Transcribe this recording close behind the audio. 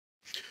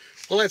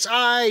Well, it's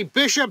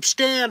Bishop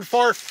stand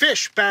for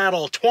Fish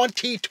Battle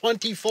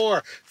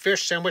 2024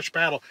 Fish Sandwich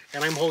Battle.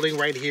 And I'm holding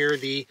right here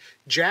the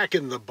Jack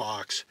in the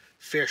Box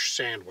fish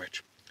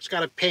sandwich. It's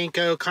got a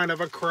panko kind of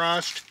a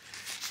crust.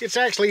 It's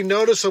actually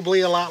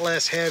noticeably a lot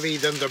less heavy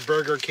than the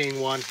Burger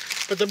King one.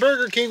 But the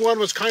Burger King one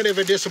was kind of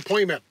a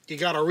disappointment. You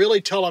got to really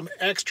tell them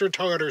extra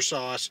tartar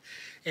sauce.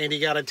 And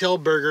you got to tell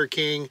Burger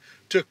King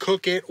to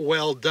cook it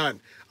well done.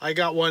 I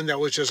got one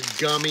that was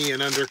just gummy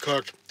and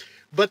undercooked.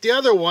 But the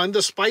other one,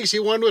 the spicy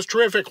one, was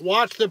terrific.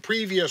 Watch the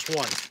previous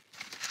one.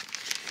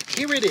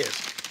 Here it is.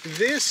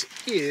 This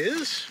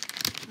is,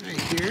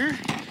 right here,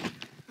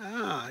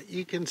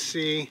 you can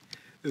see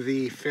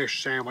the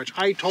fish sandwich.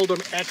 I told them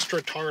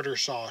extra tartar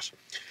sauce.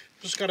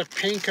 Just got a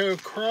panko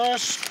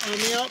crust on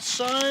the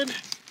outside.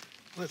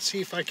 Let's see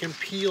if I can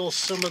peel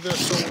some of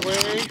this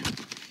away.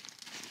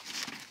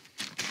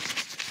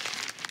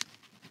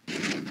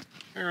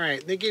 All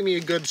right, they gave me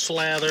a good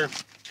slather.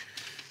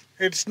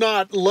 It's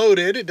not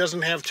loaded. It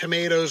doesn't have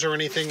tomatoes or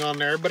anything on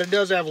there, but it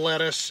does have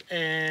lettuce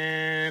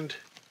and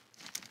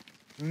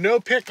no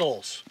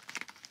pickles.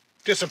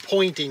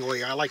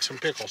 Disappointingly, I like some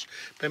pickles,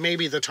 but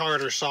maybe the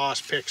tartar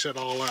sauce picks it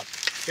all up.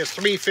 It's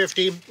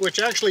 $3.50, which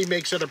actually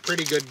makes it a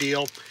pretty good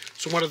deal.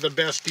 It's one of the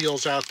best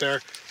deals out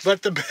there,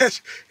 but the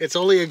best, it's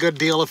only a good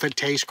deal if it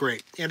tastes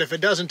great. And if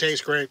it doesn't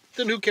taste great,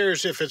 then who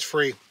cares if it's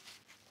free?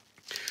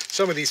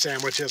 Some of these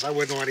sandwiches I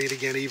wouldn't want to eat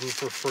again even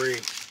for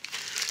free.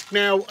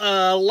 Now,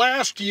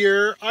 last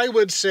year, I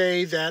would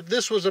say that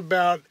this was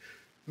about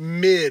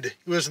mid. It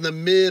was in the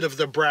mid of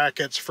the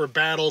brackets for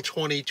Battle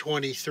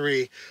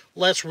 2023.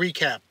 Let's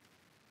recap.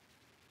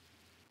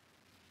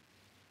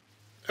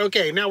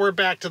 Okay, now we're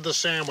back to the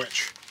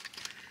sandwich.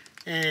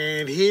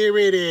 And here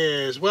it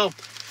is. Well,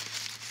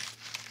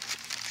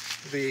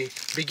 the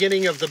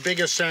beginning of the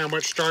biggest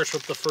sandwich starts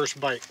with the first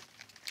bite.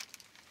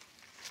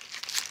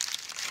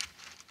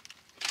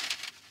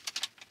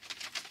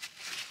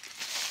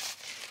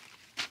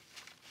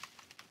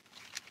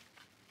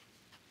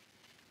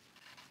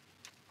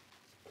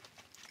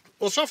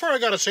 Well, so far I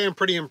gotta say I'm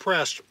pretty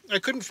impressed. I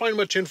couldn't find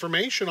much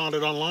information on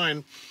it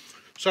online,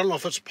 so I don't know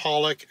if it's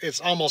pollock.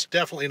 It's almost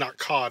definitely not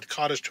cod.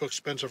 Cod is too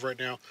expensive right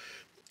now.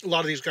 A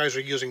lot of these guys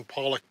are using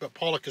pollock, but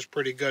pollock is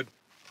pretty good.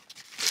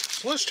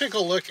 So let's take a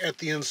look at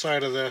the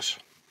inside of this.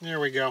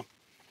 There we go.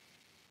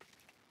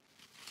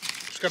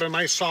 It's got a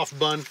nice soft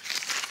bun.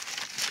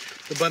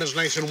 The bun is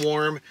nice and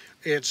warm.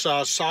 It's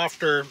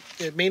softer.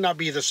 It may not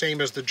be the same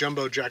as the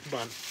Jumbo Jack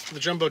bun. The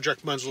Jumbo Jack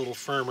bun's a little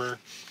firmer.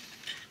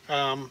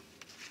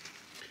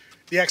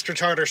 The extra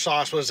tartar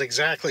sauce was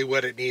exactly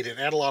what it needed.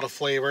 Add a lot of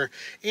flavor.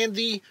 And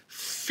the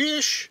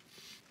fish,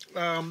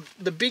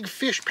 the big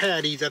fish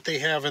patty that they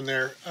have in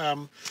there,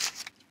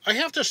 I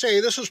have to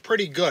say this is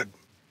pretty good.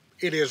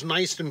 It is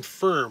nice and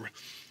firm.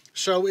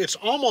 So it's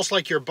almost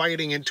like you're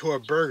biting into a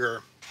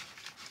burger.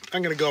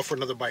 I'm going to go for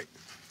another bite.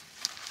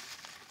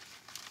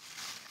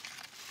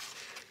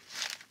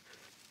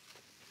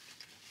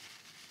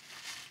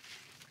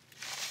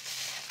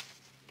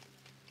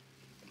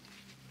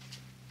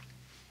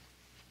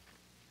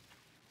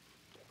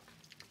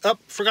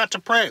 Forgot to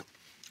pray.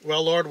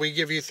 Well, Lord, we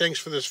give you thanks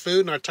for this food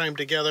and our time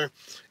together,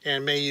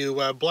 and may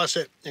you bless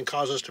it and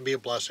cause us to be a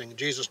blessing. In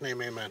Jesus'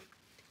 name, amen.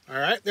 All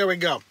right, there we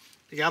go.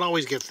 You got to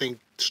always give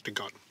thanks to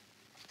God.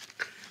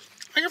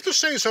 I have to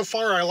say, so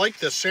far, I like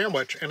this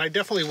sandwich, and I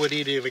definitely would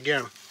eat it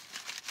again.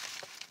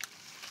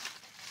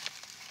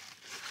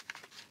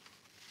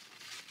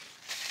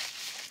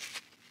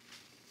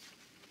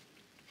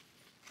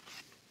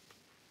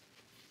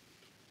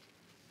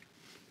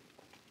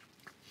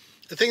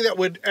 The thing that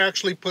would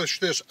actually push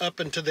this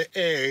up into the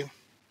A,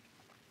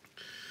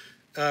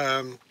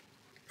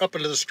 up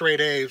into the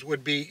straight A's,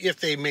 would be if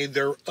they made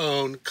their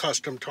own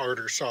custom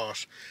tartar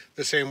sauce,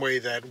 the same way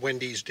that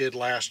Wendy's did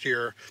last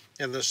year,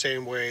 and the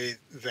same way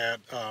that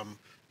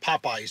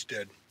Popeyes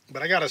did.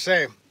 But I gotta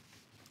say,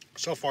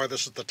 so far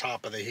this is the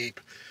top of the heap.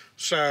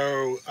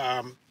 So,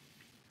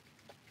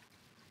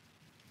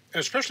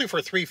 especially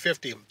for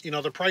 $3.50, you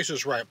know, the price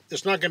is right.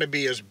 It's not going to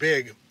be as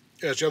big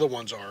as the other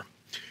ones are.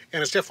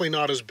 And it's definitely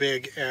not as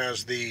big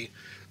as the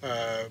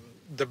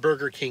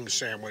Burger King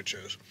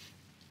sandwiches.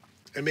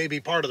 And maybe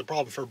part of the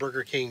problem for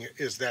Burger King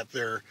is that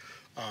their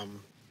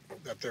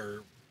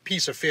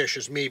piece of fish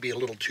is maybe a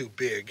little too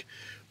big.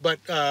 But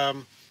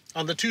on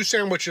the two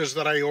sandwiches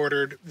that I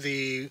ordered,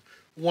 the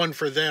one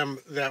for them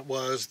that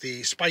was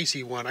the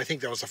spicy one, I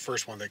think that was the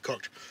first one they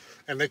cooked.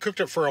 And they cooked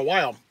it for a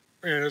while,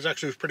 and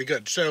it was pretty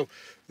good. So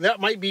that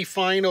might be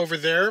fine over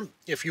there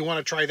if you want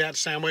to try that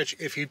sandwich,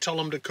 if you tell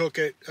them to cook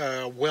it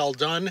well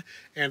done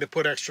and to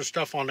put extra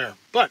stuff on there.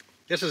 But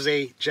this is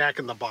a Jack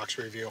in the Box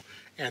review,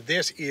 and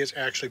this is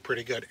actually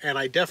pretty good. And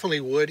I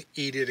definitely would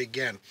eat it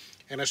again,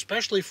 and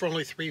especially for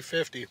only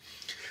 $3.50.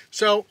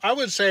 So I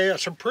would say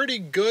it's a pretty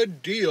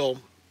good deal.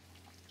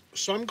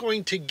 So I'm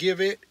going to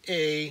give it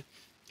a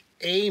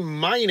A-.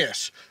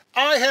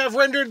 I have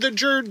rendered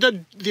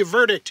the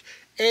verdict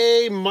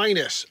A-.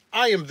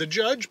 I am the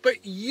judge,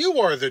 but you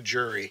are the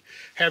jury.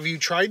 Have you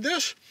tried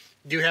this?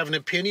 Do you have an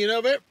opinion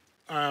of it?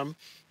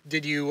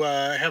 Did you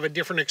have a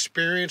different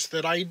experience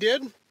that I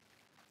did?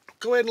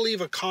 Go ahead and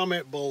leave a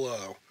comment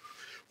below.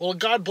 Well,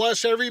 God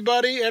bless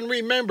everybody, and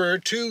remember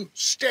to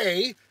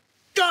stay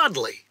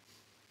godly.